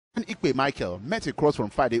Ikpe Michael met a cross from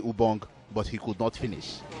Friday Ubong, but he could not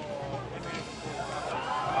finish.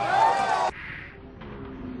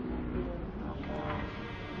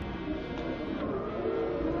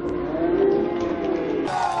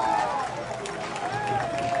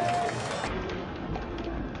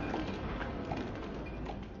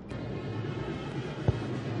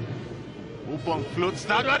 Ubong floats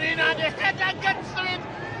that one in and the header gets to it.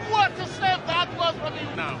 What a save that was from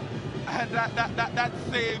him now. And that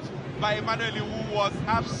save by Emmanuel Iwu was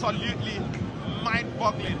absolutely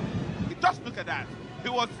mind-boggling. Just look at that. He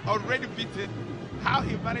was already beaten. How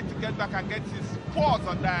he managed to get back and get his paws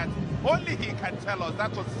on that, only he can tell us.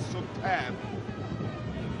 That was superb.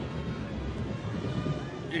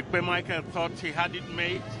 Ikpe Michael thought he had it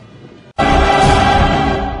made.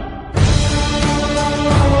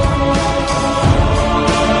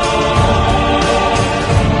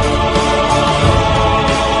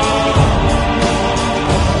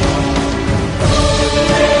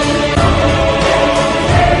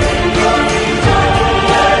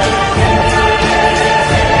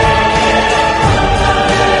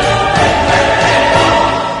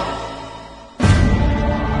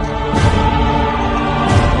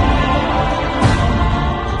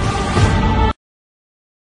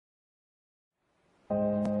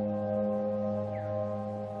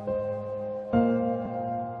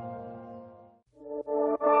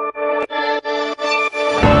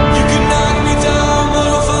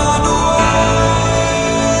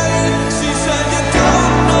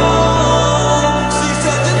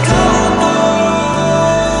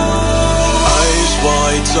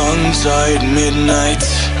 Tongue-tied midnight.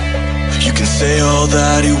 You can say all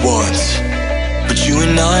that you want, but you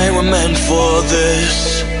and I were meant for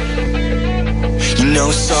this. You know,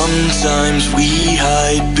 sometimes we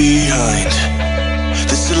hide behind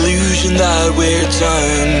this illusion that we're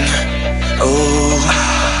done. Oh,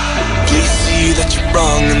 please see that you're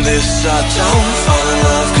wrong in this. I don't fall in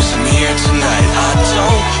love cause I'm here tonight. I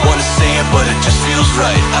don't wanna say it but it just feels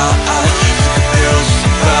right. I took a pill just to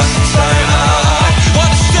pass the time. I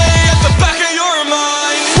wanna stay at the back of your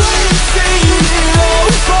mind. We've seen it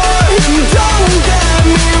over, and don't get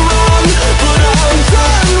me wrong, but I'm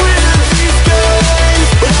done with these games.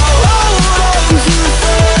 But I'll hold on to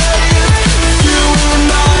faith. You and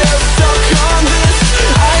I are stuck on this.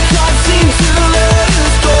 I can't seem to let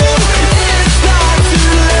us go. It's not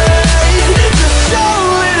too late. The show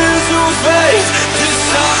is your fate this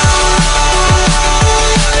time.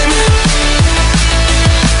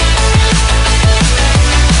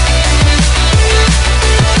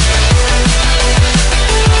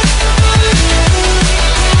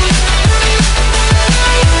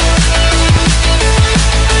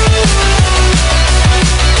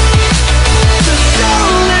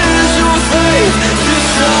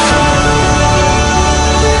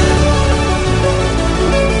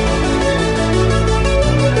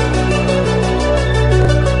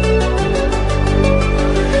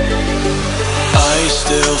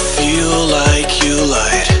 Still feel like you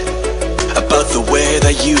lied about the way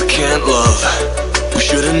that you can't love. We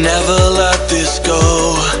should've never let this go.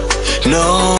 No.